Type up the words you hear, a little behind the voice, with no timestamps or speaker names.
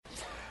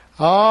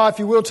If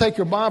you will, take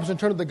your Bibles and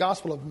turn to the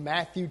Gospel of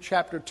Matthew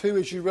chapter 2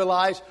 as you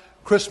realize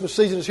Christmas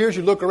season is here. As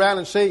you look around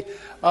and see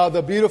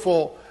the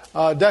beautiful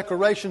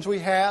decorations we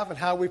have and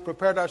how we've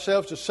prepared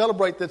ourselves to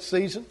celebrate this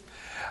season.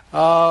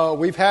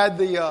 We've had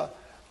the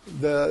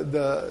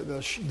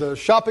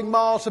shopping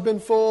malls have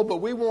been full, but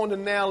we want to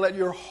now let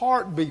your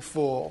heart be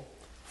full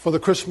for the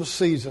Christmas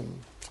season.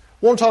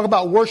 We want to talk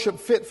about worship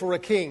fit for a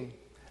king,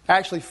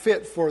 actually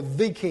fit for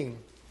the king.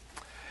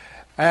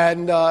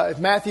 And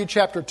Matthew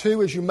chapter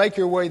 2, as you make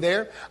your way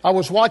there, I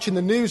was watching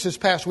the news this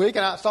past week,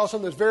 and I saw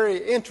something that's very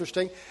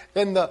interesting.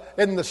 In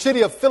the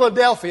city of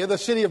Philadelphia, the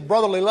city of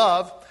brotherly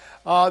love,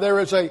 there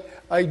is a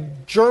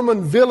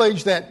German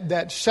village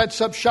that sets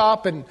up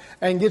shop and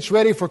gets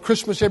ready for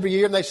Christmas every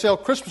year, and they sell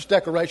Christmas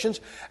decorations,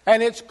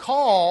 and it's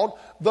called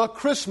the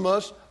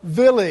Christmas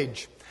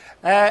Village.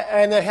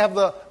 And they have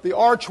the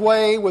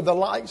archway with the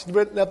lights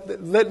lit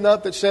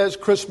up that says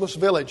Christmas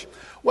Village.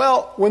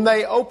 Well, when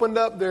they opened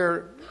up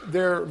their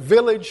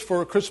village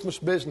for Christmas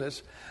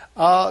business,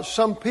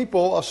 some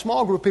people, a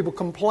small group of people,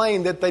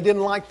 complained that they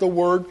didn't like the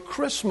word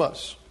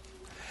Christmas.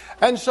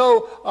 And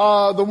so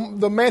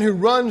the man who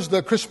runs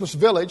the Christmas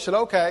Village said,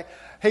 okay,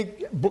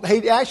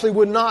 he actually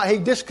would not, he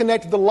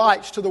disconnected the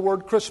lights to the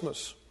word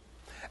Christmas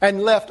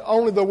and left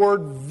only the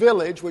word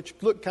village, which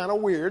looked kind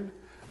of weird,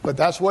 but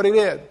that's what he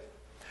did.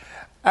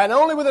 And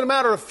only within a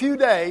matter of a few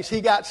days, he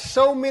got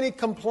so many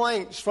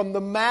complaints from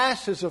the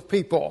masses of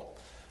people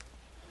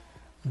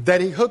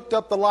that he hooked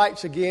up the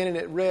lights again and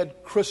it read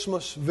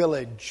Christmas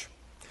Village.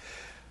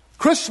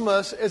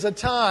 Christmas is a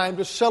time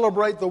to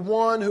celebrate the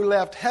one who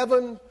left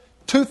heaven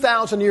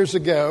 2,000 years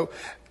ago,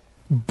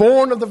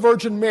 born of the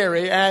Virgin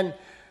Mary, and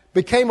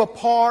became a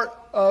part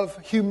of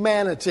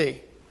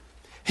humanity.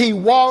 He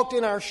walked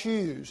in our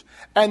shoes,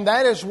 and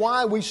that is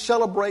why we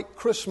celebrate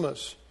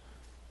Christmas.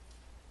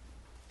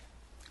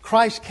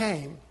 Christ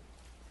came,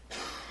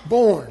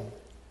 born,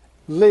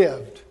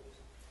 lived,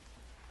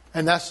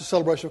 and that's the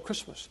celebration of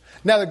Christmas.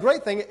 Now, the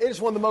great thing, it is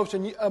one of the most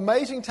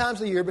amazing times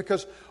of the year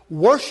because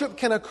worship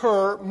can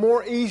occur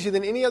more easy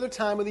than any other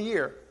time of the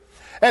year.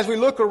 As we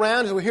look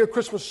around, as we hear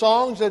Christmas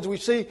songs, as we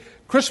see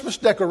Christmas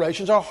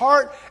decorations, our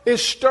heart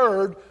is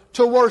stirred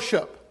to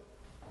worship.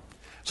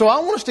 So I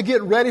want us to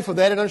get ready for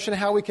that and understand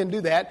how we can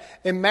do that.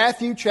 In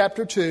Matthew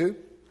chapter 2,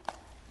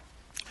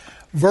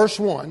 verse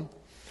 1,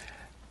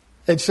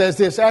 it says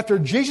this: after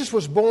Jesus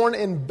was born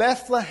in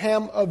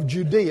Bethlehem of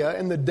Judea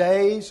in the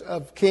days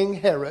of King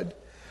Herod,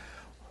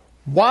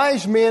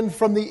 wise men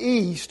from the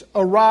east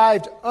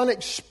arrived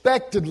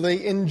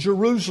unexpectedly in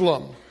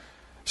Jerusalem,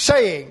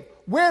 saying,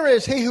 "Where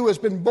is he who has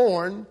been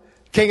born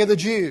King of the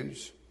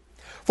Jews?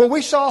 For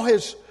we saw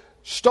his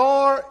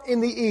star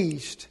in the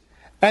east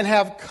and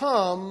have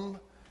come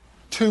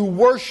to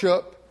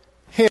worship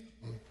him."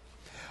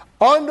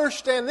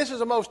 Understand, this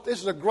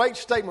is a great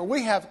statement.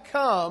 We have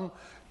come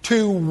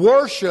to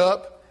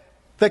worship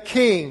the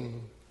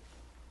King.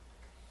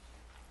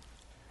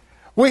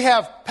 We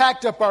have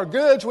packed up our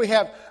goods. We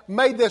have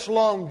made this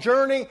long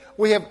journey.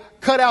 We have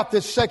cut out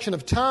this section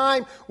of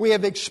time. We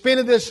have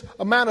expended this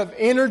amount of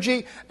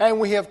energy. And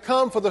we have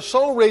come for the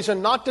sole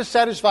reason not to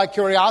satisfy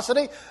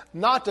curiosity,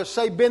 not to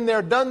say been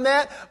there, done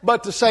that,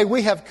 but to say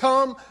we have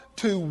come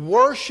to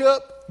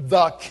worship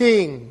the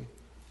King.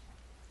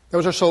 That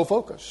was our sole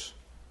focus.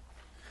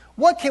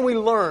 What can we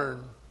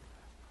learn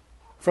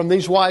from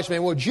these wise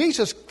men? Well,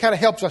 Jesus kind of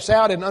helps us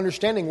out in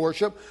understanding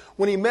worship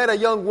when he met a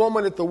young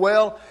woman at the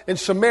well in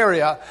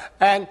Samaria,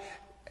 and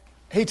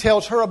he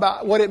tells her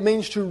about what it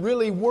means to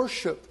really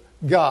worship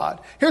God.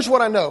 Here's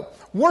what I know.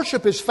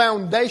 Worship is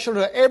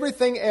foundational to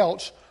everything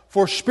else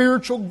for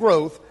spiritual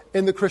growth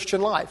in the Christian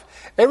life.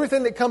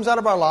 Everything that comes out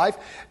of our life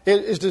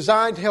is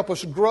designed to help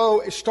us grow.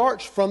 It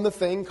starts from the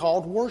thing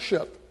called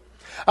worship.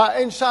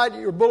 Inside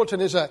your bulletin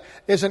is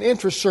an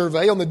interest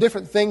survey on the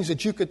different things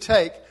that you could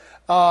take.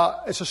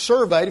 It's a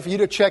survey for you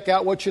to check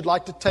out what you'd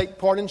like to take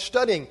part in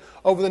studying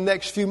over the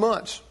next few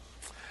months.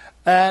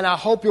 And I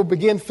hope you'll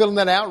begin filling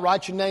that out.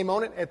 Write your name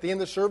on it. At the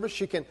end of the service,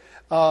 you can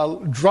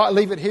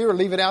leave it here or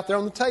leave it out there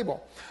on the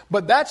table.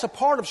 But that's a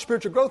part of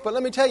spiritual growth. But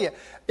let me tell you,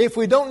 if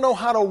we don't know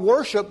how to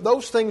worship,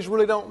 those things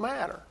really don't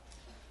matter.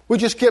 We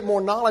just get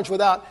more knowledge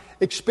without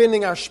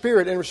expending our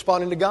spirit and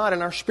responding to God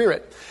in our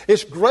spirit.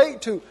 It's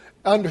great to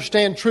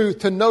understand truth,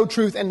 to know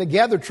truth, and to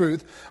gather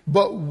truth.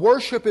 But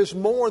worship is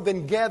more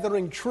than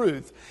gathering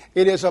truth.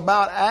 It is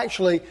about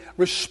actually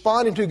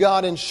responding to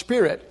God in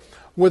spirit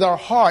with our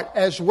heart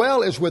as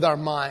well as with our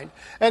mind.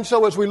 And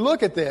so as we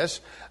look at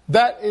this,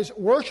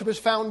 worship is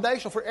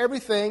foundational for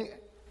everything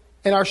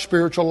in our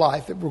spiritual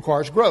life that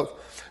requires growth.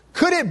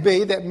 Could it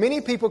be that many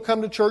people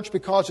come to church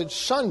because it's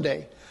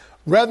Sunday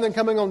rather than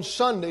coming on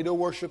Sunday to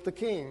worship the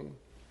King?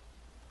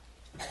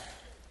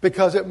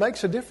 Because it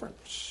makes a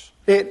difference.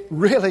 It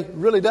really,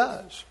 really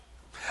does.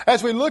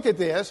 As we look at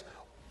this,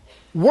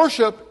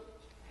 worship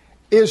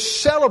is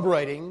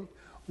celebrating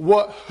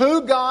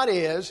who God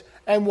is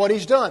and what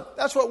He's done.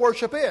 That's what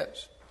worship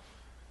is.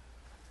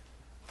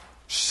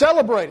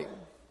 Celebrating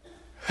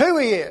who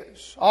He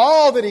is,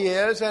 all that He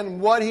is, and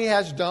what He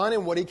has done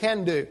and what He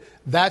can do.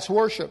 That's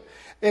worship.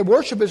 And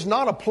worship is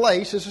not a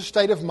place, it's a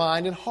state of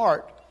mind and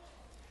heart.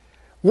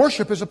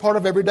 Worship is a part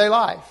of everyday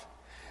life.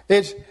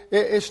 It's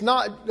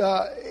not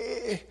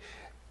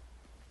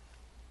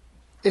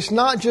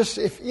just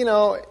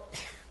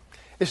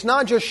it's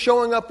not just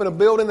showing up in a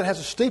building that has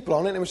a steeple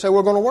on it and we say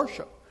we're going to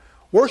worship.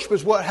 Worship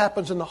is what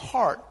happens in the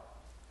heart.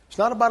 It's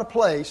not about a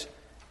place.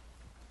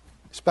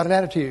 It's about an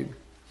attitude.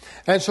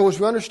 And so as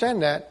we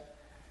understand that,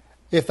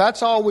 if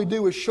that's all we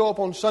do is show up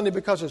on Sunday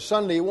because it's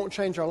Sunday, it won't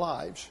change our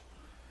lives.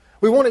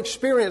 We won't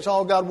experience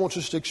all God wants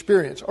us to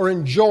experience or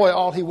enjoy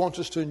all He wants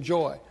us to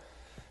enjoy.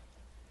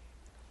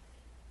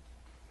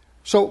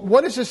 So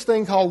what is this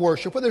thing called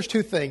worship? Well, there's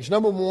two things.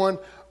 Number one,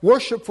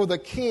 worship for the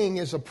King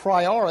is a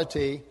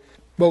priority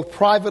both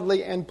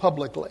privately and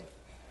publicly.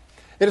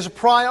 It is a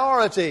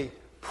priority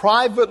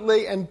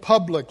privately and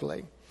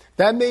publicly.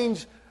 That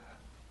means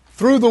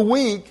through the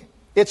week,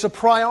 it's a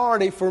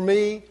priority for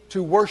me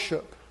to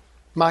worship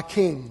my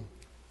King.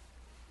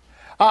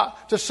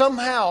 To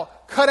somehow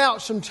cut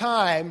out some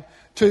time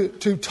to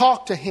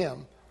talk to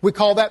Him. We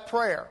call that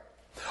prayer.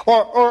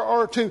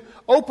 Or to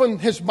open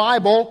His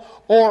Bible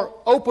or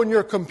open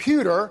your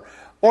computer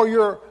or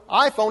your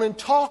iPhone and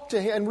talk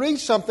to Him and read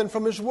something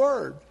from His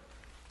Word.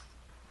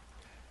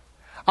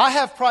 I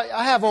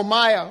have on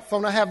my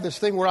phone, I have this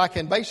thing where I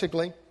can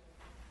basically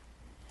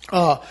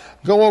go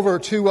over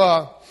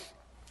to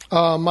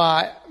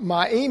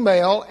my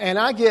email and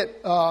I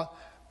get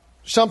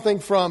something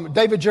from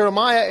David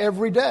Jeremiah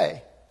every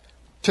day.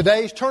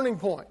 Today's turning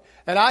point.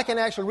 And I can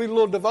actually read a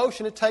little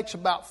devotion. It takes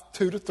about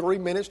 2 to 3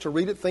 minutes to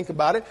read it, think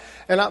about it.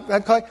 And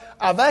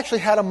I've actually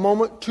had a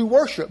moment to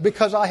worship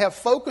because I have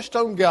focused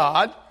on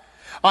God.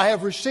 I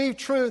have received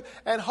truth.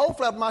 And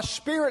hopefully my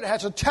spirit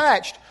has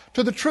attached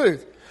to the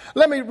truth.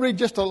 Let me read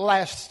just the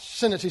last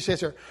sentence he says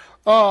here.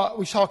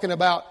 We're talking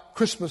about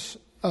Christmas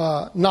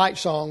night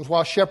songs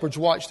while shepherds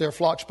watch their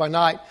flocks by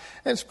night.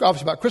 And it's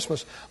obviously about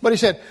Christmas. But he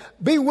said,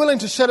 be willing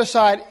to set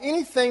aside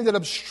anything that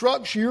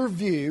obstructs your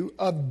view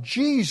of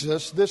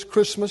Jesus this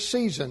Christmas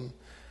season.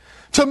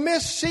 To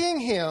miss seeing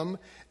Him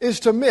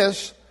is to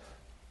miss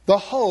the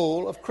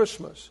whole of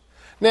Christmas.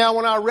 Now,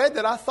 when I read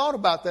that, I thought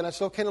about that. I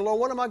said, okay, Lord,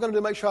 what am I going to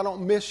do to make sure I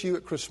don't miss You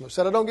at Christmas?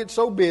 That I don't get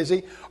so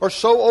busy or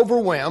so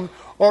overwhelmed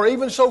or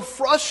even so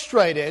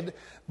frustrated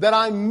that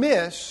I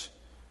miss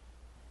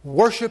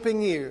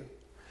worshiping You.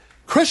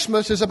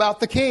 Christmas is about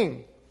the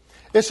King.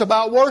 It's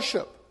about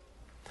worship.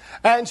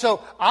 And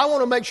so I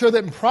want to make sure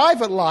that in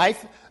private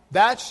life,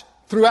 that's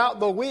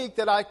throughout the week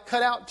that I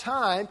cut out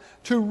time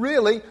to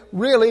really,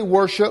 really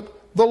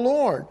worship the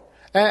Lord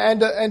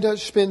and to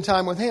spend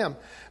time with Him.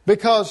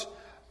 Because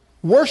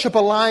worship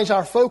aligns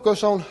our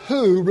focus on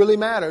who really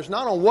matters.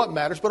 Not on what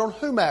matters, but on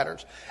who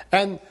matters.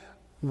 And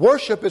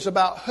worship is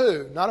about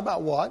who, not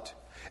about what.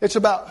 It's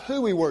about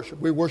who we worship.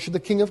 We worship the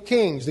King of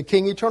Kings, the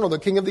King Eternal, the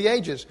King of the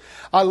Ages.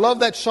 I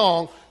love that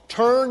song,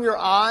 Turn Your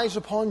Eyes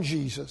Upon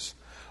Jesus.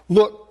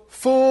 Look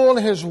full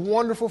in His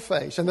wonderful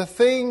face, and the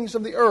things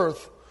of the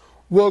earth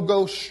will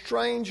go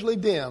strangely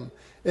dim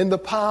in the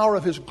power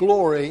of His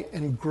glory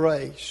and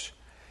grace.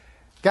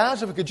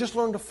 Guys, if we could just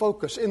learn to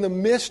focus in the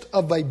midst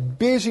of a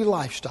busy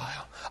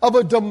lifestyle, of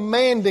a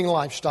demanding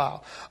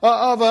lifestyle,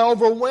 of an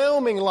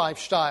overwhelming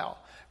lifestyle.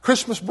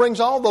 Christmas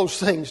brings all those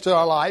things to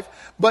our life,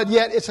 but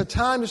yet it's a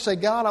time to say,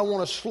 God, I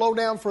want to slow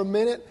down for a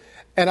minute,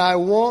 and I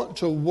want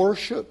to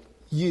worship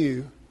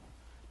You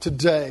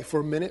today for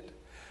a minute.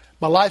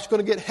 My life's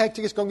going to get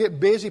hectic. It's going to get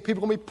busy.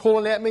 People are going to be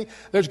pulling at me.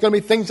 There's going to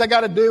be things I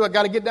got to do. I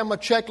got to get down my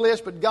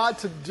checklist. But God,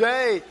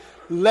 today,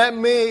 let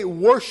me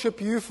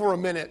worship You for a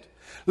minute.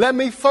 Let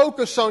me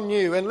focus on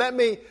You, and let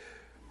me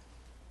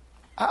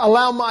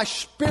allow my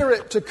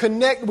spirit to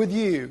connect with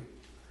You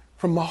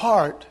from my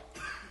heart.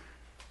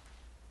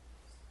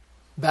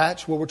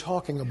 That's what we're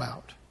talking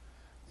about.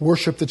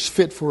 Worship that's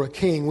fit for a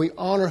king. We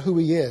honor who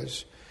He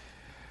is.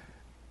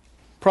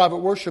 Private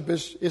worship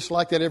is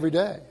like that every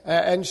day.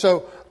 And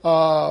so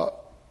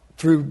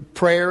through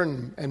prayer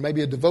and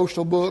maybe a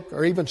devotional book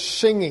or even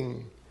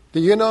singing. Do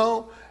you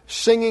know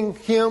singing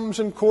hymns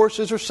and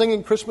choruses or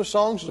singing Christmas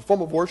songs is a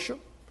form of worship?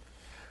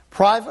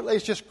 Privately,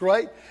 it's just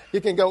great.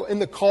 You can go in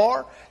the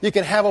car. You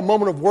can have a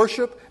moment of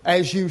worship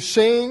as you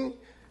sing.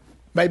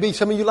 Maybe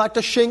some of you like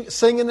to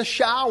sing in the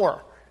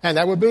shower. And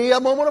that would be a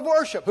moment of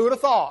worship. Who would have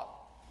thought?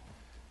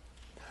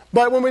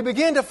 But when we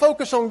begin to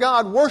focus on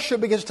God, worship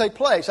begins to take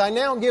place. I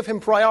now give Him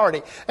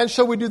priority. And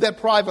so we do that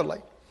privately.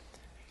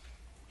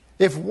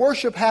 If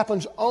worship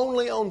happens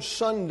only on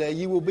Sunday,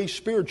 you will be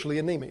spiritually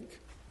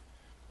anemic.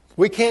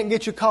 We can't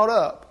get you caught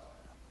up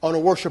on a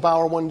worship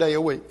hour one day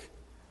a week.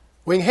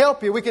 We can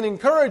help you. We can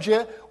encourage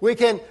you. We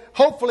can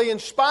hopefully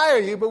inspire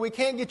you, but we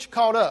can't get you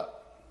caught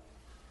up.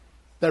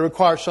 That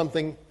requires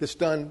something that's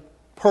done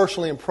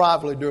personally and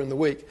privately during the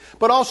week.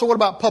 But also, what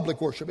about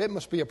public worship? It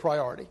must be a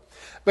priority.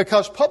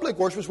 Because public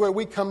worship is where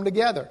we come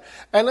together.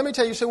 And let me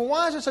tell you, say, well,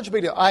 why is it such a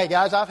big deal? Hey,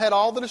 guys, I've had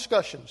all the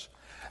discussions.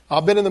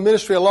 I've been in the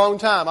ministry a long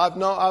time.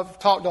 I've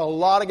talked to a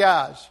lot of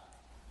guys.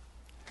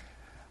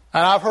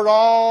 And I've heard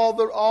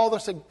all the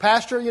say,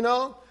 Pastor, you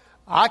know,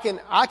 I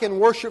can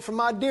worship from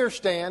my deer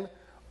stand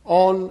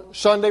on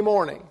Sunday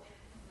morning.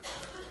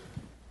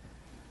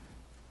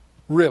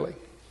 Really.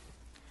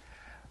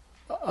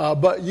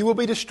 But you will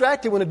be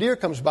distracted when a deer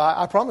comes by,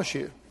 I promise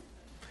you.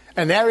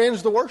 And there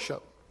ends the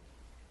worship.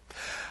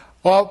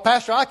 Well,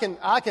 Pastor, I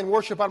can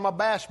worship out of my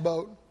bass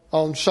boat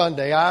on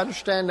Sunday. I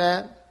understand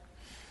that.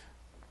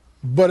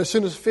 But as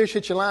soon as the fish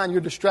hit your line,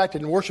 you're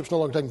distracted and worship's no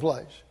longer taking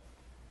place.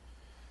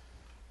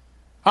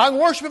 I can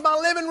worship in my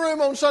living room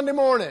on Sunday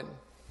morning.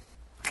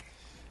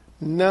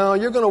 No,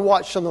 you're going to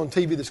watch something on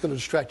TV that's going to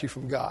distract you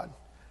from God.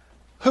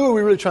 Who are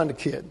we really trying to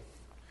kid?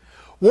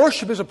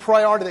 Worship is a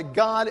priority that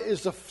God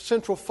is the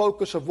central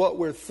focus of what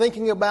we're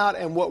thinking about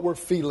and what we're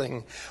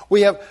feeling.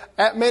 We have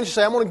managed to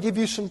say, I'm going to give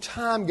you some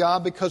time,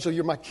 God, because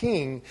you're my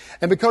King.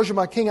 And because you're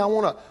my King, I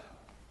want to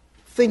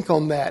think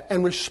on that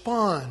and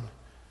respond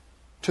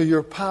to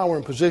your power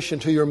and position,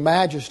 to your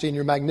majesty and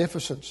your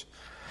magnificence.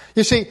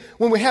 You see,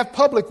 when we have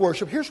public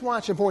worship, here's why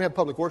it's important we have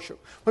public worship.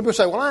 When people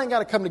say, well, I ain't got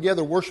to come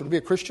together to worship to be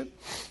a Christian.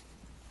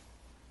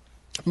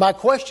 My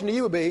question to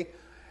you would be,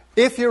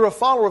 if you're a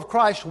follower of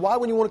Christ, why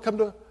wouldn't you want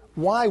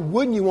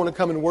to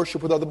come and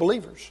worship with other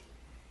believers?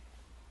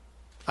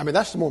 I mean,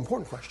 that's the more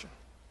important question.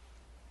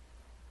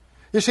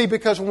 You see,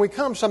 because when we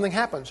come, something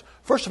happens.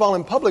 First of all,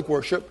 in public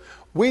worship,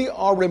 we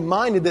are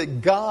reminded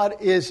that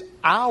God is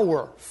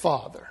our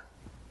Father.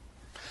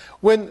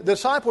 When the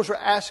disciples were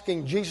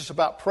asking Jesus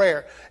about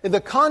prayer, in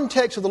the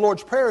context of the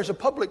Lord's Prayer is a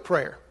public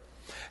prayer.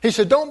 He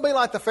said, don't be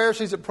like the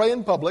Pharisees that pray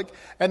in public,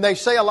 and they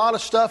say a lot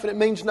of stuff and it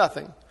means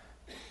nothing.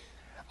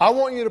 I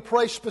want you to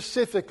pray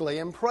specifically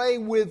and pray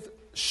with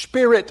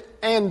spirit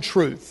and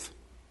truth.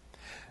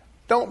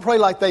 Don't pray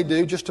like they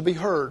do just to be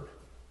heard.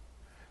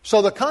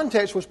 So the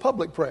context was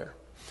public prayer.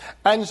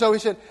 And so he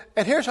said,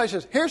 and here's how he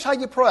says, here's how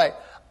you pray.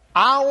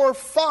 Our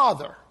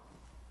Father,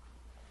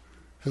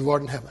 who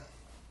art in heaven.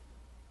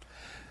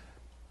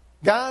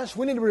 Guys,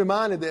 we need to be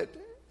reminded that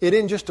it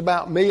isn't just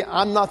about me.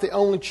 I'm not the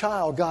only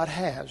child God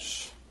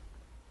has.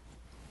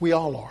 We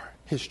all are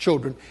His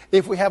children.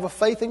 If we have a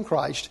faith in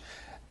Christ,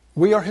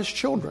 we are His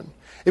children.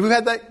 If we've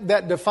had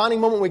that defining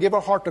moment, we give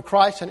our heart to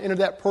Christ and enter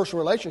that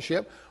personal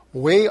relationship,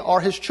 we are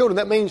His children.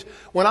 That means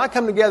when I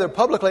come together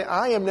publicly,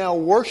 I am now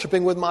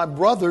worshiping with my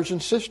brothers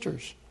and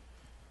sisters.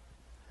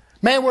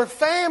 Man, we're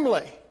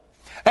family.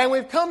 And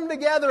we've come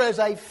together as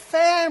a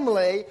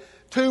family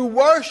to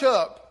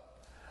worship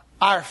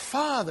our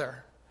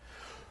Father,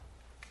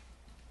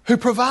 who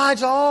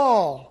provides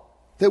all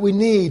that we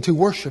need to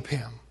worship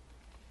Him.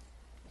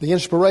 The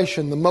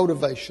inspiration, the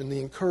motivation, the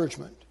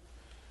encouragement.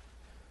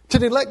 To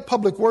neglect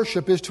public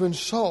worship is to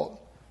insult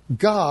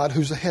God,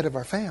 who's the head of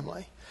our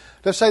family.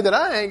 To say that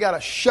I ain't got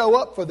to show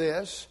up for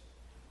this,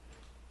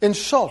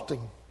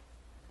 insulting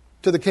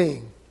to the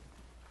King.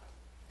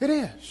 It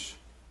is.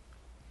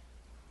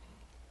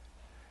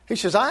 He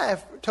says, I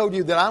have told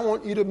you that I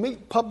want you to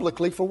meet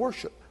publicly for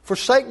worship.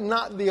 Forsake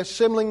not the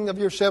assembling of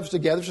yourselves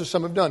together, as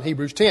some have done.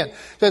 Hebrews 10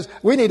 says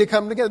we need to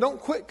come together. Don't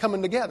quit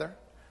coming together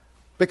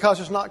because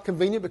it's not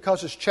convenient,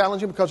 because it's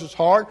challenging, because it's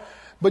hard.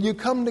 But you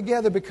come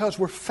together because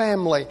we're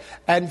family.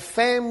 And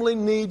family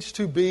needs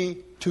to be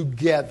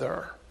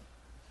together.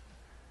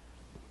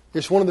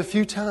 It's one of the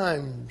few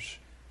times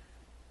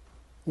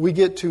we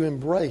get to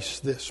embrace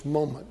this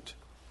moment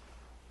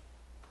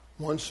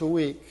once a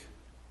week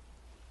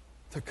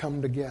to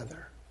come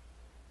together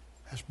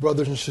as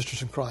brothers and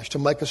sisters in Christ, to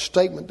make a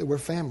statement that we're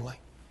family.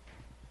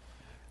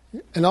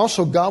 And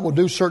also God will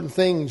do certain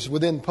things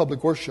within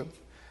public worship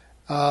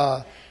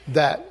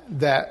that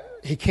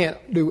He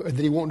can't do, that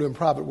He won't do in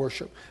private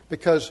worship,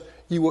 because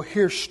you will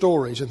hear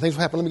stories and things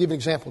will happen. Let me give you an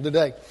example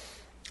today.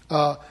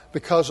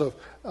 Because of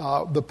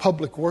the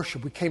public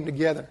worship, we came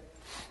together.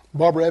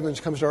 Barbara Evans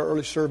comes to our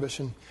early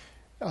service, and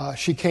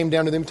she came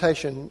down to the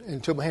invitation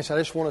and took my hand and said, I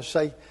just want to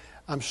say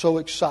I'm so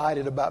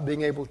excited about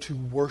being able to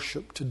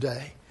worship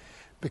today.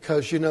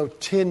 Because,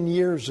 10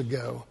 years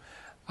ago,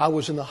 I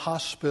was in the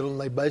hospital and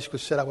they basically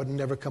said I would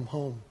never come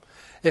home.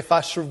 If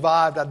I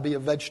survived, I'd be a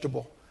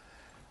vegetable.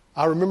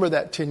 I remember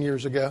that 10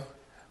 years ago,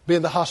 being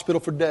in the hospital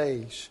for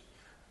days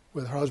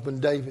with her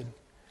husband, David.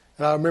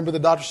 And I remember the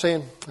doctor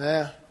saying,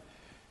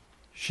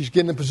 she's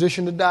getting in a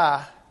position to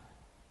die.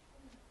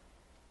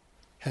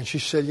 And she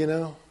said,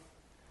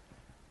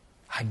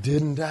 I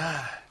didn't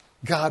die.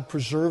 God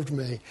preserved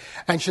me.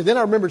 And then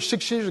I remember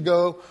 6 years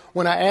ago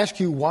when I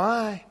asked you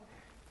why.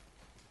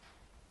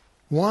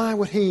 Why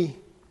would He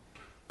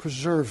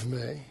preserve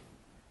me?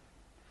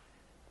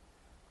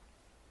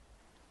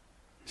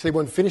 She said, He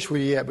wasn't finished with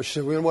you yet, but she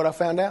said, you know what I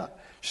found out?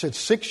 She said,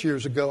 6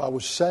 years ago I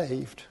was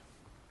saved.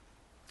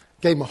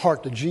 Gave my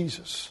heart to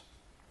Jesus.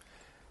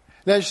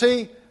 Now you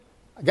see,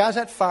 guys,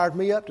 that fired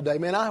me up today.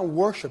 Man, I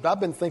worshiped.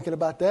 I've been thinking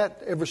about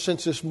that ever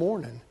since this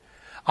morning.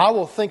 I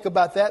will think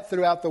about that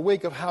throughout the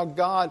week of how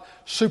God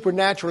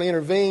supernaturally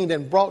intervened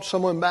and brought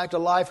someone back to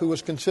life who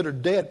was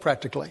considered dead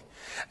practically.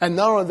 And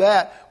not only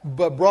that,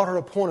 but brought her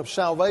a point of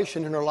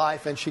salvation in her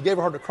life, and she gave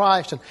her heart to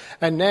Christ,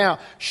 and now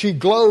she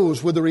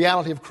glows with the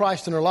reality of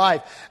Christ in her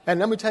life. And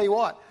let me tell you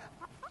what,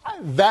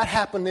 that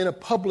happened in a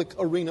public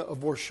arena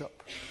of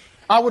worship.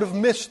 I would have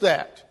missed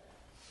that.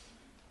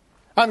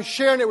 I'm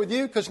sharing it with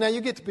you because now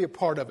you get to be a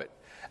part of it.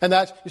 And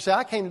that's, you say,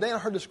 I came today and I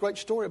heard this great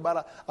story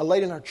about a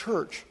lady in our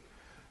church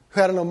who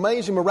had an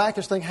amazing,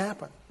 miraculous thing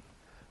happen.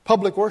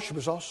 Public worship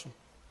is awesome.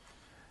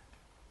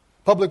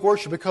 Public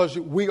worship, because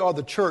we are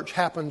the church,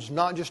 happens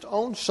not just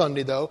on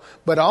Sunday, though,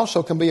 but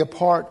also can be a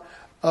part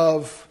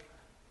of...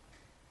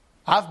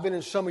 I've been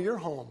in some of your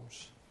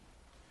homes.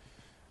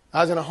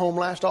 I was in a home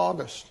last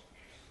August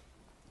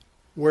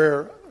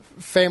where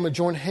family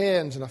joined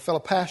hands and a fellow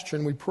pastor,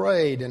 and we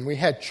prayed and we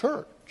had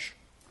church.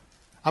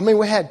 I mean,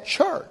 we had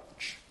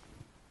church.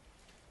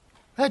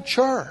 We had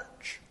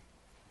church.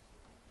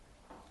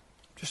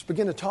 Just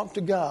begin to talk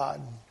to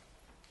God.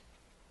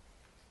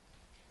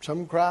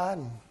 Some cried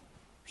and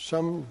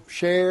some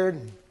shared.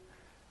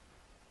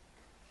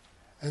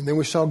 And then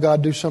we saw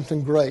God do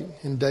something great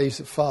in days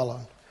that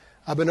followed.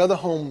 I've been in other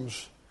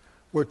homes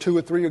where 2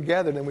 or 3 are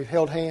gathered and we've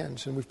held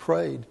hands and we've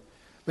prayed.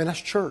 Man, that's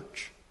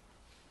church.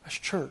 That's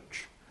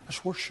church.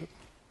 That's worship.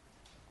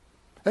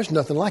 There's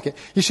nothing like it.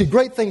 You see,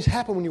 great things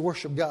happen when you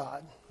worship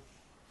God.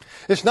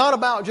 It's not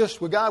about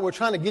just, well, God, we're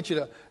trying to get you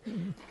to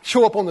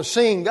show up on the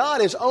scene.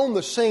 God is on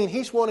the scene.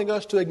 He's wanting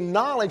us to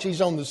acknowledge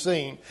He's on the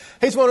scene.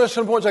 He's wanting us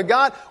to point to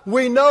God,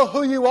 we know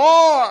who you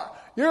are.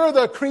 You're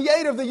the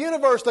creator of the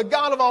universe, the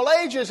God of all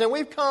ages, and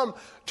we've come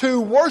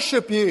to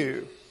worship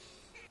you.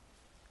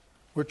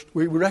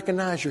 We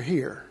recognize you're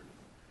here.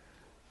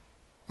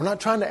 We're not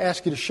trying to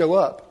ask you to show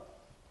up.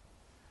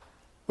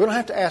 We don't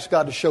have to ask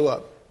God to show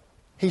up.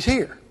 He's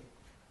here.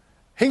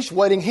 He's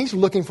waiting. He's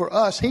looking for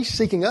us. He's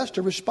seeking us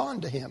to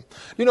respond to Him.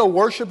 You know,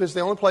 worship is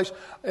the only place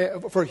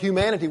for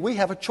humanity. We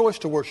have a choice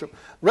to worship. The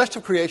rest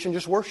of creation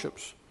just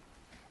worships.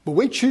 But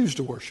we choose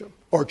to worship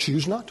or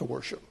choose not to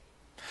worship.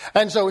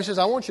 And so He says,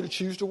 I want you to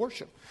choose to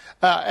worship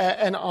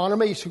and honor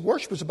me. See,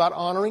 worship is about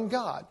honoring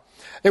God.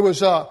 It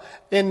was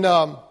in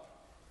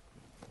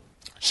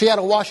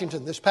Seattle,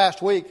 Washington this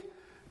past week.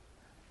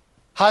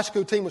 High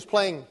school team was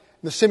playing in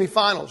the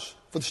semifinals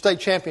for the state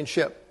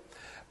championship.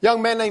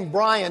 Young man named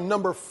Brian,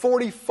 number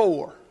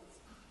 44,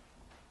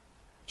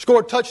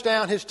 scored a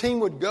touchdown. His team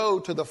would go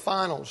to the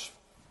finals.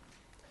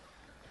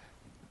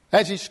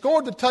 As he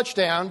scored the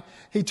touchdown,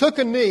 he took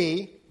a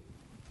knee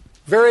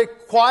very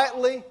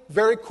quietly,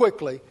 very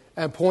quickly,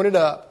 and pointed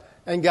up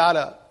and got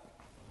up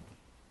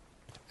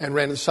and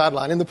ran to the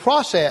sideline. In the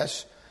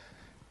process,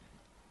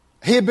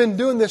 he had been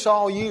doing this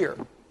all year.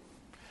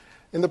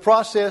 In the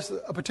process,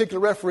 a particular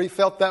referee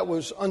felt that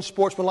was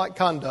unsportsmanlike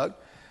conduct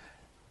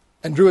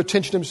and drew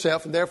attention to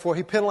himself, and therefore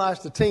he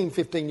penalized the team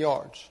 15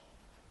 yards.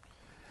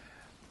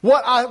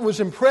 What I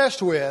was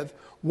impressed with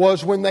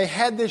was when they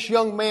had this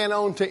young man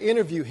on to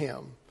interview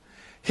him,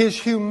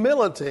 his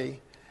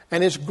humility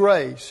and his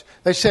grace.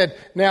 They said,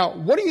 now,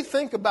 what do you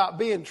think about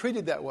being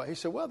treated that way? He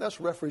said, well, that's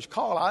the referee's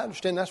call. I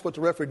understand that's what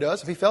the referee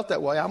does. If he felt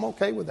that way, I'm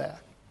okay with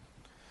that.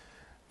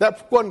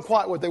 That wasn't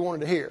quite what they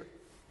wanted to hear.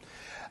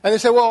 And they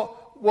said,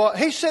 well,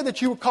 he said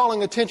that you were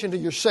calling attention to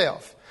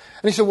yourself.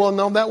 And he said, well,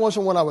 no, that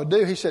wasn't what I would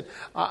do. He said,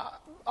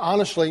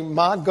 honestly,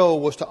 my goal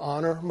was to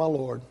honor my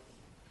Lord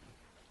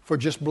for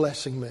just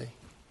blessing me.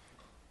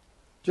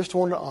 Just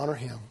wanted to honor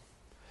Him.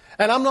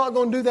 And I'm not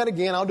going to do that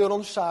again. I'll do it on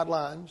the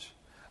sidelines.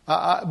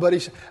 But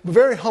he's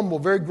very humble,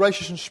 very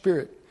gracious in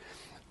spirit.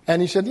 And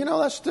he said, you know,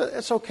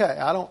 that's okay.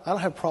 I don't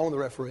have a problem with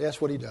the referee.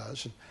 That's what he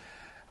does.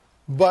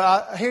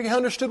 But he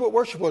understood what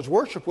worship was.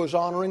 Worship was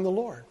honoring the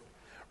Lord,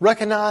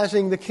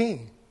 recognizing the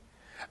King,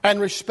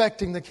 and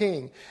respecting the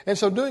King. And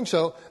so doing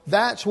so,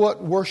 that's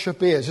what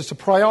worship is. It's a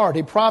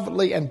priority,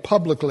 privately and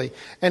publicly,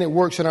 and it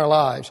works in our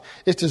lives.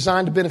 It's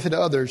designed to benefit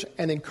others,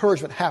 and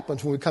encouragement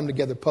happens when we come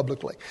together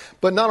publicly.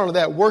 But not only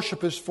that,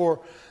 worship is for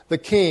the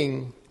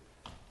King,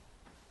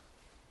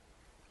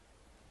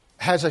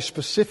 has a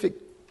specific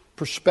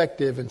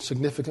perspective and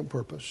significant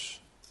purpose.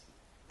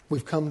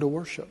 We've come to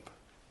worship.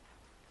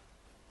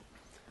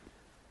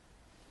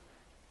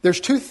 There's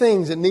 2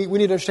 things that we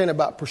need to understand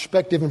about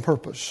perspective and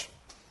purpose.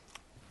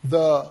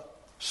 The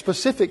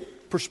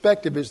specific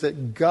perspective is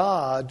that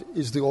God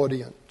is the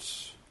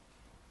audience.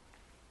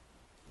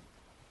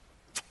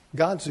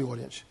 God's the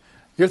audience.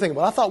 You're thinking,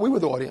 well, I thought we were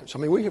the audience. I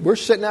mean, we're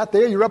sitting out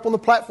there. You're up on the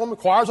platform. The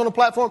choir's on the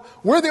platform.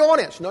 We're the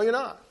audience. No, you're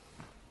not.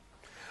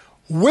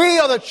 We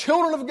are the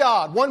children of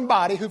God, one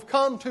body, who've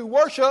come to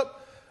worship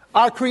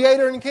our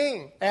Creator and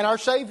King and our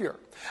Savior.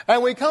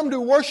 And we come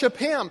to worship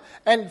Him.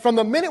 And from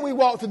the minute we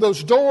walk through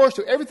those doors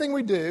to everything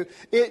we do,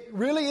 it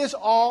really is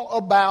all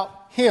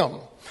about Him.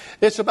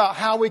 It's about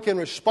how we can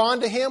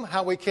respond to Him,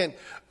 how we can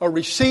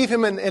receive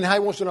Him and how He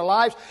wants to in our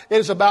lives. It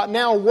is about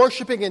now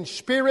worshiping in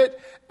spirit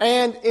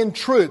and in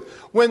truth.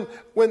 When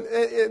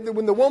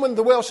the woman at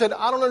the well said,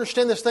 I don't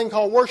understand this thing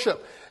called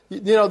worship.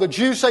 You know, the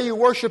Jews say you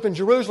worship in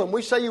Jerusalem.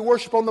 We say you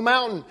worship on the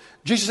mountain.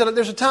 Jesus said,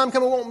 there's a time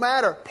coming it won't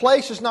matter.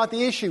 Place is not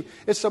the issue.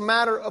 It's a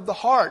matter of the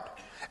heart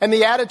and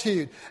the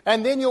attitude.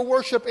 And then you'll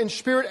worship in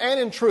spirit and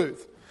in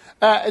truth.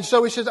 And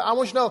so He says, I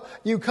want you to know,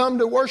 you come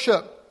to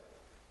worship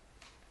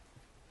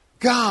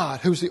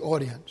God, who's the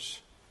audience.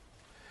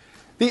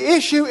 The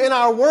issue in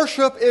our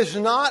worship is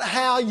not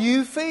how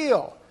you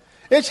feel.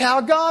 It's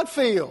how God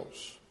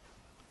feels.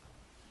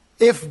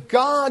 If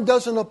God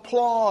doesn't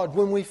applaud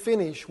when we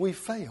finish, we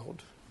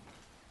failed.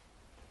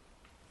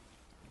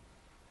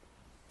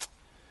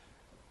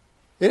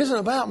 It isn't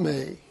about me.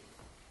 It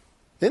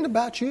isn't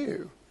about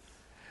you.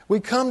 We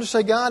come to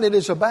say, God, it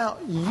is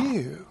about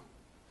you.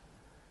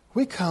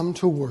 We come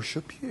to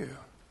worship you,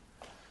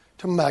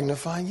 to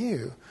magnify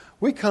you.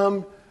 We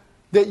come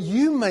that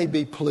you may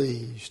be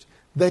pleased,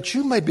 that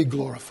you may be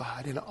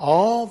glorified in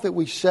all that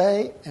we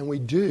say and we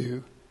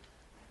do.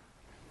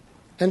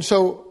 And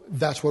so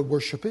that's what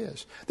worship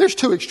is. There's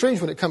two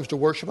extremes when it comes to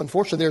worship.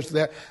 Unfortunately,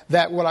 there's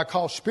that what I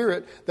call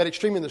spirit, that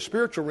extreme in the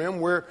spiritual realm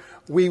where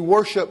we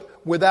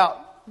worship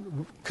without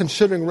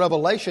considering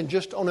revelation,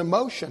 just on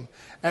emotion.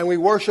 And we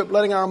worship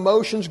letting our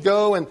emotions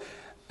go, and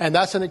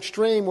that's an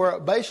extreme where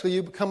basically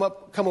you come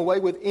away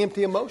with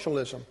empty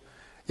emotionalism.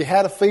 You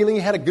had a feeling,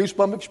 you had a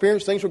goosebump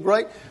experience, things were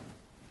great,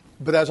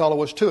 but that's all there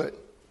was to it.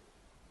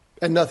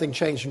 And nothing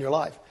changed in your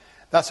life.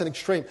 That's an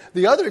extreme.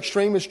 The other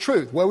extreme is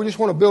truth, where we just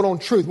want to build on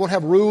truth. We want to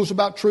have rules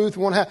about truth.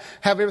 We want to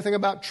have everything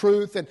about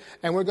truth.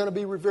 And we're going to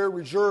be very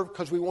reserved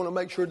because we want to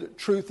make sure that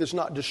truth is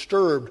not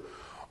disturbed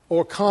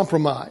or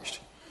compromised.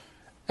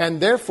 And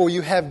therefore,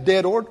 you have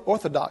dead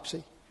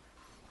orthodoxy.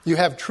 You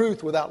have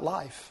truth without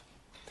life.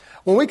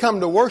 When we come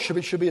to worship,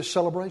 it should be a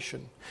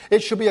celebration.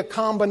 It should be a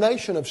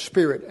combination of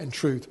spirit and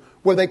truth,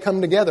 where they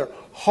come together.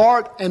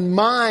 Heart and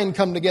mind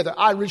come together.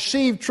 I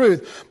receive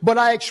truth, but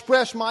I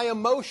express my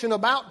emotion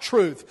about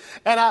truth.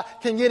 And I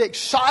can get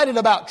excited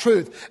about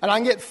truth. And I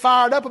can get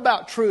fired up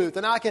about truth.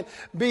 And I can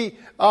be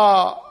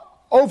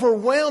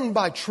overwhelmed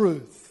by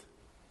truth.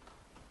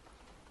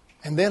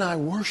 And then I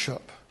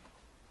worship.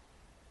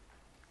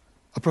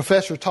 A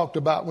professor talked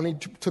about when he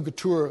took a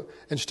tour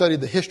and studied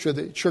the history of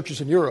the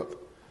churches in Europe.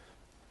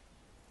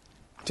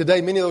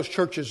 Today, many of those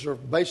churches are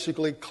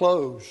basically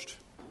closed.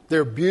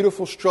 They're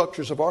beautiful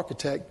structures of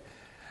architect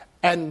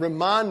and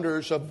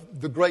reminders of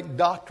the great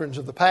doctrines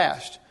of the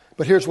past.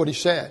 But here's what he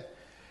said.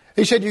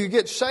 He said you could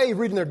get saved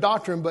reading their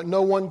doctrine, but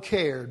no one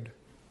cared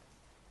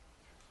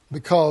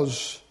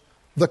because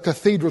the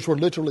cathedrals were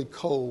literally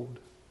cold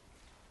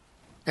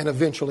and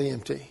eventually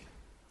empty.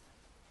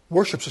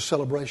 Worship's a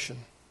celebration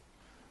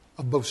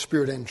of both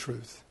spirit and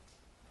truth.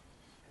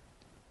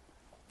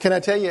 Can I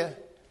tell you,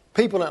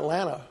 people in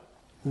Atlanta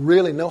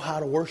really know how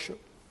to worship.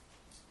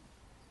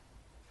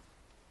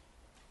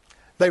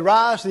 They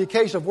rise to the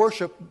occasion of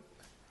worship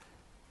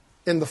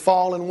in the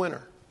fall and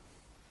winter.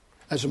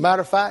 As a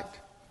matter of fact,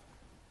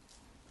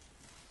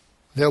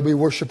 they'll be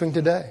worshiping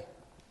today.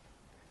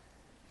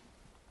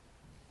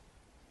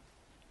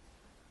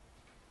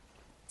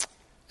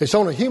 It's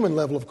on a human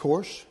level, of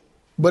course,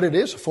 but it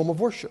is a form of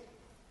worship.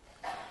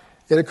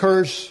 It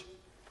occurs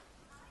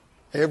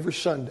every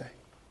Sunday.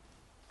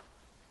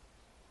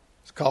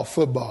 It's called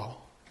football.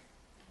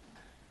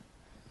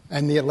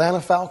 And the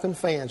Atlanta Falcon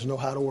fans know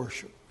how to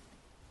worship.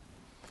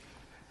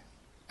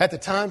 At the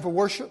time for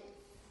worship,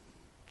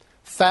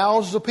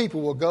 thousands of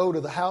people will go to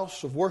the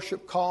house of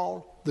worship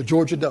called the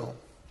Georgia Dome.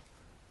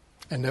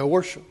 And they'll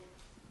worship.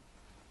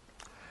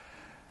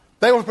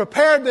 They will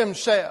prepare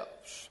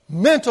themselves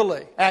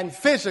mentally and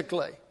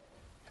physically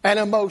and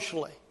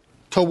emotionally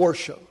to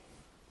worship.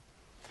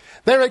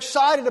 They're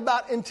excited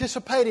about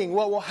anticipating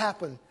what will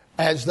happen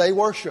as they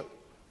worship.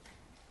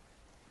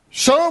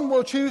 Some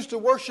will choose to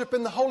worship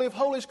in the Holy of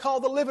Holies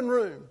called the living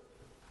room,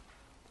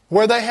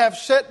 where they have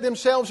set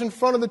themselves in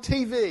front of the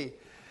TV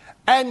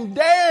and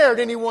dared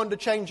anyone to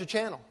change the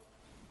channel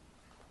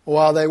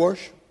while they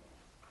worship.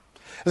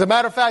 As a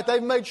matter of fact,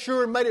 they've made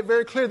sure and made it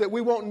very clear that we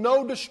want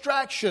no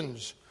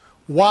distractions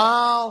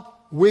while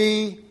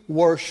we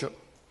worship.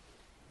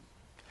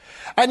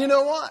 And you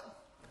know what?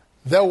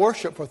 They'll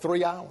worship for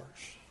 3 hours.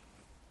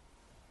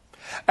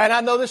 And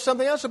I know there's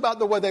something else about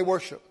the way they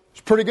worship.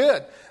 It's pretty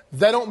good.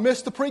 They don't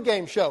miss the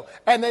pregame show.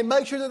 And they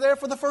make sure they're there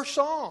for the first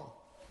song.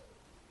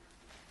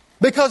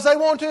 Because they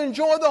want to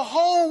enjoy the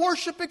whole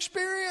worship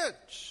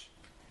experience.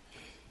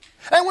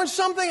 And when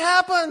something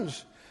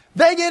happens,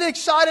 they get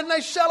excited and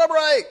they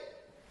celebrate.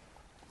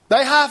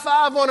 They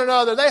high-five one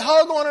another. They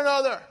hug one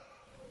another.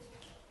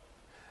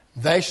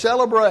 They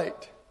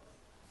celebrate.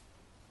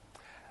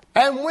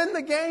 And when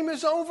the game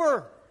is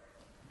over,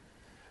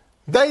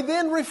 they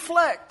then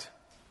reflect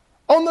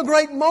on the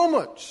great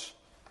moments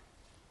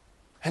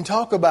and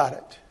talk about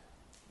it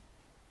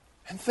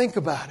and think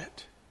about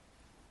it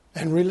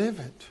and relive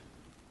it.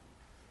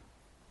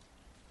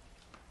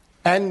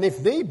 And if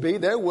need be,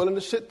 they're willing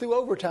to sit through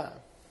overtime.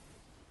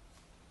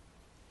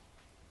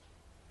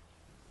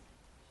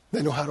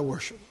 They know how to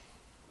worship.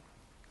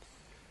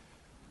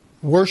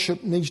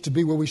 Worship needs to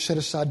be where we set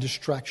aside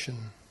distraction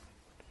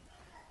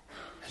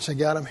and say,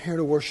 God, I'm here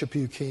to worship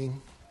you,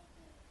 King.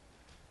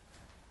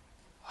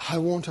 I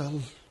want to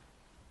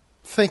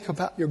think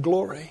about your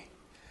glory.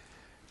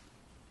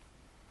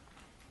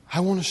 I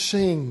want to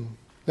sing.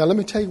 Now, let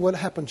me tell you what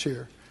happens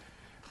here.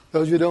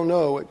 Those of you who don't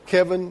know,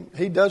 Kevin,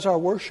 he does our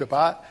worship.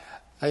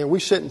 We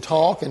sit and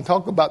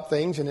talk about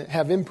things and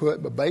have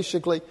input, but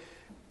basically,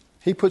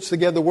 he puts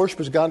together the worship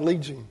as God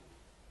leads him.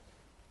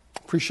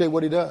 Appreciate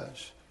what he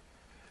does.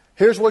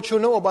 Here's what you'll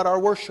know about our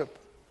worship.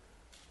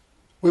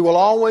 We will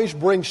always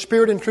bring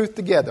spirit and truth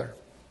together.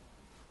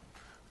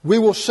 We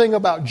will sing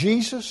about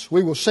Jesus.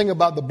 We will sing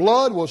about the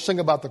blood. We'll sing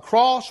about the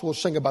cross. We'll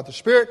sing about the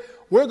Spirit.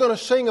 We're going to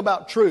sing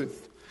about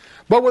truth.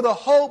 But with the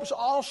hopes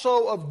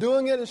also of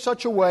doing it in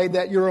such a way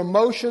that your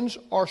emotions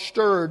are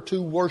stirred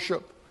to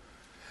worship.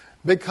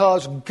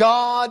 Because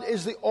God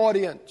is the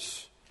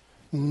audience,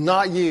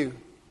 not you.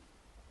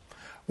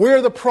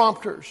 We're the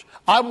prompters.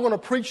 I want to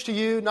preach to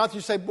you, not that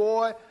you say,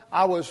 boy,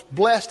 I was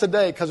blessed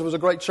today because it was a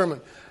great sermon.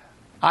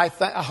 I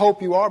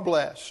hope you are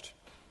blessed.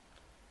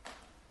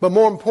 But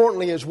more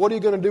importantly is, what are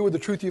you going to do with the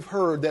truth you've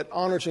heard that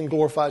honors and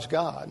glorifies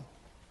God?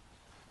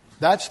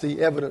 That's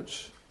the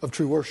evidence of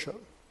true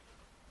worship.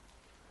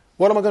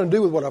 What am I going to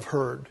do with what I've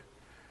heard?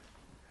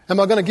 Am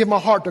I going to give my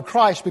heart to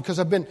Christ because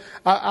I've been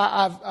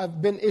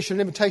issued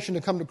an invitation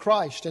to come to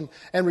Christ and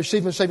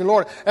receive Him as Savior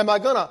Lord? Am I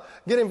going to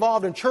get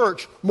involved in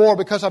church more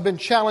because I've been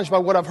challenged by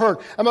what I've heard?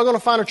 Am I going to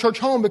find a church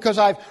home because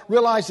I've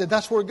realized that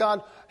that's where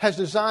God has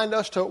designed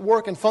us to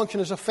work and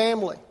function as a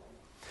family?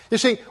 You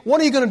see,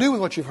 what are you going to do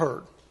with what you've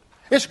heard?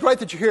 It's great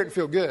that you hear it and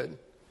feel good,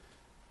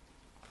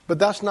 but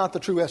that's not the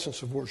true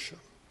essence of worship.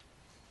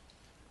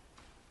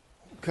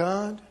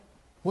 God,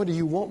 what do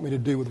you want me to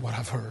do with what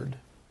I've heard?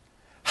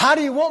 How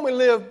do you want me to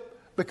live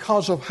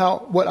because of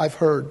what I've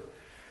heard?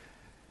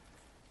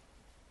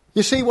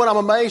 You see, what I'm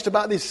amazed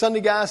about these Sunday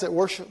guys that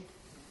worship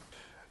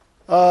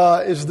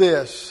is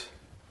this.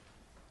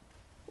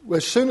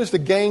 As soon as the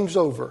game's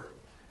over,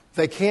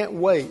 they can't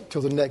wait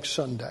till the next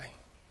Sunday.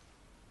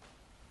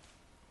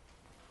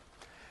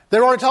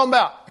 They're already talking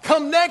about,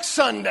 come next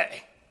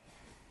Sunday.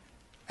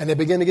 And they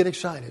begin to get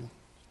excited.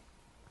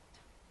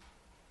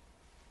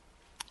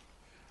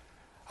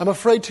 I'm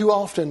afraid too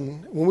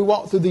often when we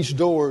walk through these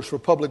doors for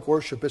public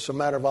worship, it's a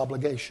matter of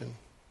obligation.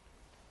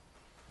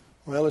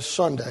 Well, it's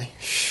Sunday.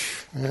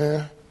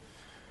 Yeah,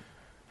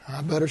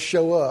 I better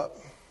show up.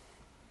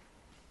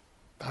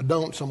 If I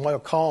don't, somebody will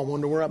call and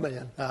wonder where I've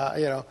been.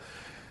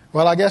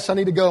 Well, I guess I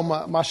need to go.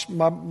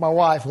 My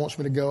wife wants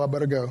me to go. I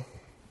better go.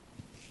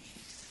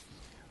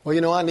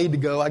 Well, I need to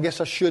go. I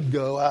guess I should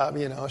go.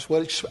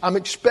 I'm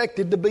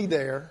expected to be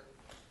there.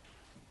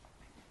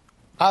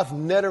 I've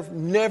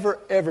never,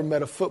 ever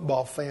met a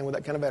football fan with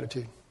that kind of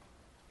attitude.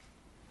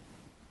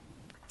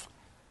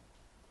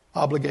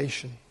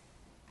 Obligation.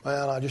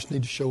 Well, I just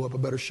need to show up. I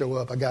better show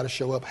up. I got to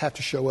show up. Have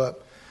to show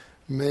up.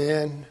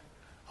 Man,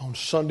 on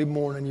Sunday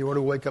morning, you ought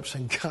to wake up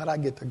saying, God, I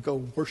get to go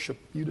worship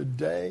you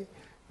today.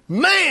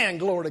 Man,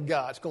 glory to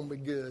God. It's going to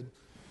be good.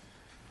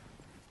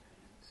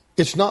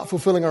 It's not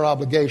fulfilling our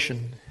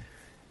obligation,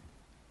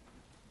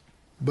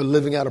 but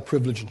living out of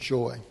privilege and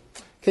joy.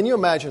 Can you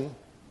imagine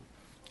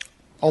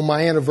on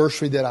my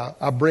anniversary that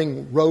I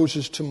bring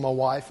roses to my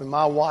wife, and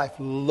my wife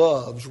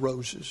loves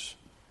roses.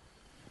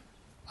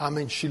 I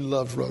mean, she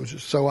loves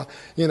roses. So,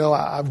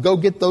 I go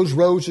get those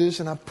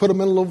roses and I put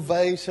them in a little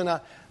vase, and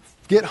I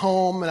get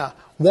home and I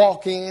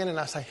walk in and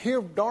I say,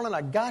 here, darling,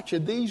 I got you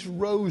these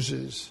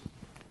roses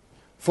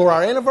for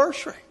our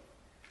anniversary.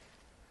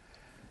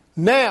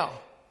 Now,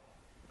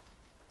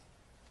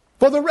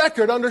 for the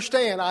record,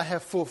 understand I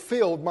have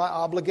fulfilled my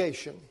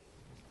obligation.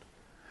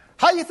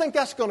 How do you think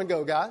that's going to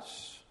go,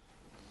 guys?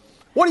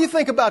 What do you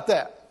think about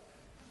that?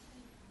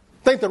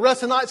 Think the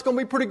rest of the night's going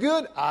to be pretty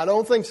good? I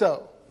don't think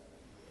so.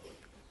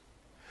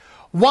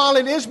 While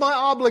it is my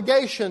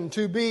obligation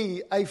to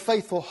be a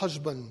faithful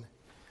husband,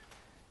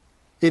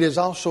 it is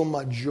also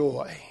my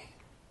joy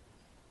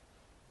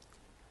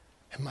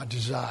and my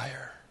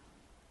desire.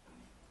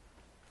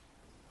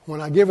 When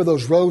I give her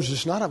those roses,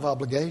 it's not of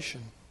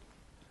obligation.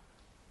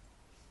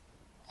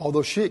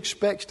 Although she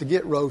expects to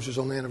get roses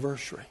on the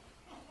anniversary.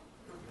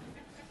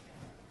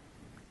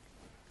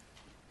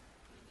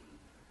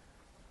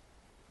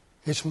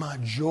 It's my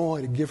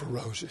joy to give her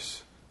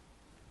roses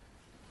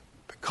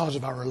because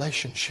of our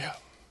relationship.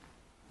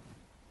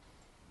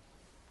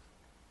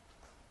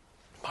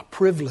 My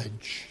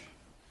privilege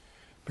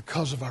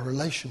because of our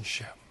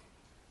relationship.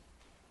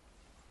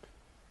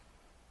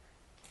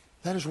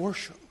 That is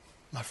worship,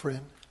 my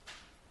friend.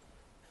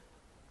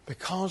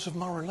 Because of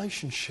my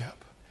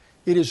relationship.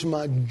 It is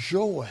my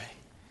joy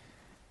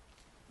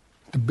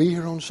to be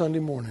here on Sunday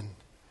morning.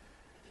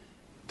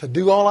 To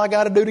do all I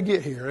got to do to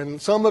get here.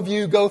 And some of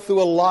you go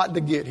through a lot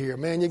to get here.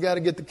 Man, you got to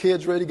get the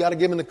kids ready. You got to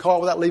get them in the car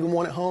without leaving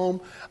one at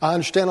home. I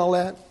understand all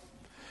that.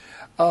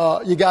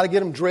 You got to get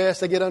them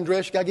dressed. They get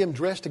undressed. You got to get them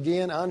dressed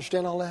again. I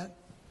understand all that.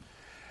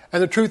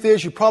 And the truth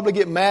is, you probably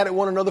get mad at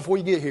one another before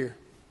you get here.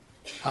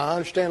 I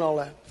understand all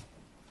that.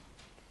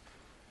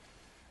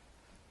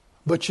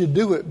 But you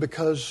do it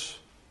because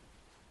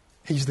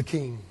He's the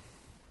King.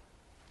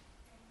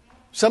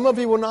 Some of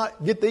you will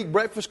not get to eat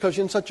breakfast because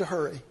you're in such a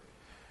hurry.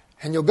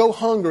 And you'll go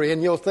hungry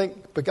and you'll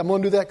think, but I'm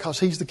going to do that because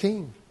He's the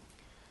King.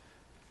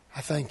 I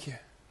thank you.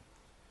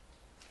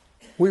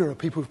 We are a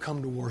people who've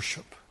come to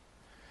worship.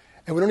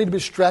 And we don't need to be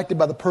distracted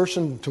by the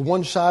person to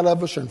one side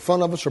of us or in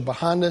front of us or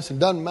behind us. It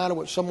doesn't matter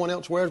what someone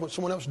else wears, what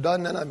someone else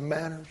doesn't. That doesn't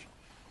matter.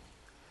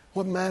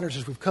 What matters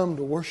is we've come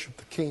to worship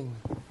the King.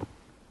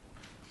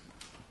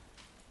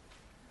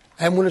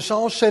 And when it's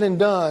all said and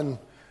done,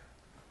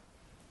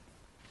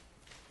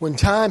 when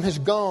time has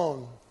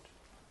gone,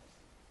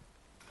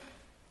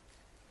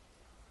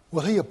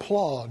 Will He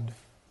applaud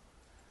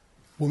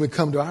when we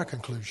come to our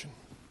conclusion?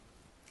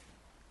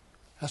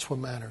 That's what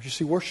matters. You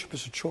see, worship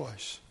is a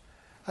choice.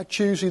 I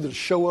choose either to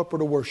show up or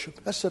to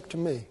worship. That's up to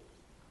me.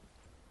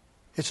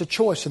 It's a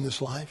choice in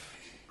this life.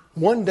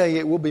 One day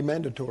it will be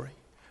mandatory.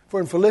 For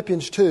in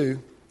Philippians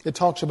 2, it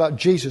talks about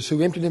Jesus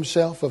who emptied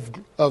Himself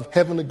of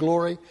heavenly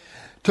glory,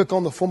 took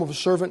on the form of a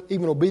servant,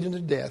 even obedient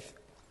to death.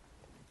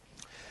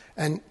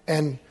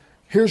 And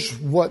here's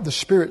what the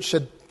Spirit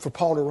said for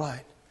Paul to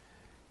write.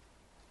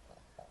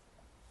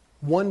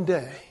 One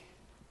day,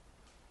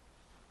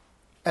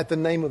 at the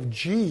name of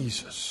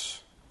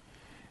Jesus,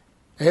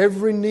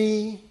 every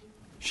knee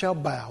shall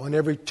bow and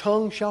every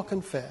tongue shall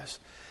confess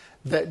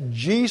that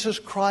Jesus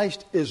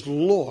Christ is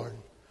Lord,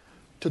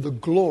 to the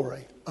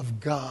glory of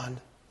God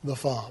the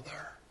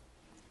Father.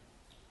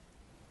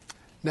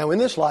 Now in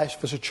this life,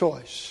 it's a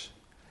choice.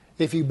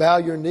 If you bow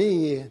your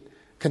knee and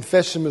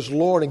confess Him as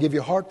Lord and give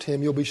your heart to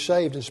Him, you'll be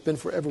saved and spend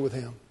forever with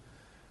Him.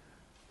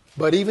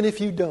 But even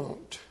if you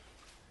don't,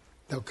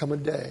 there'll come a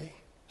day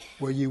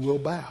where you will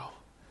bow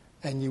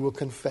and you will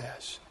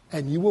confess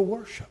and you will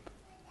worship.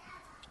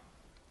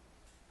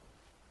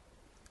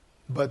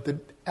 But the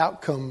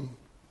outcome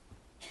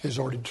is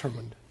already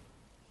determined.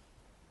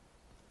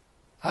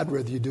 I'd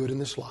rather you do it in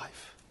this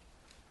life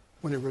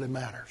when it really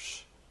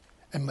matters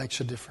and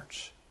makes a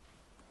difference.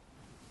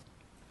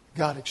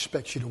 God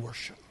expects you to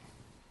worship,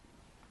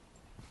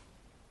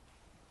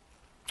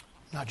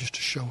 not just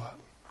to show up.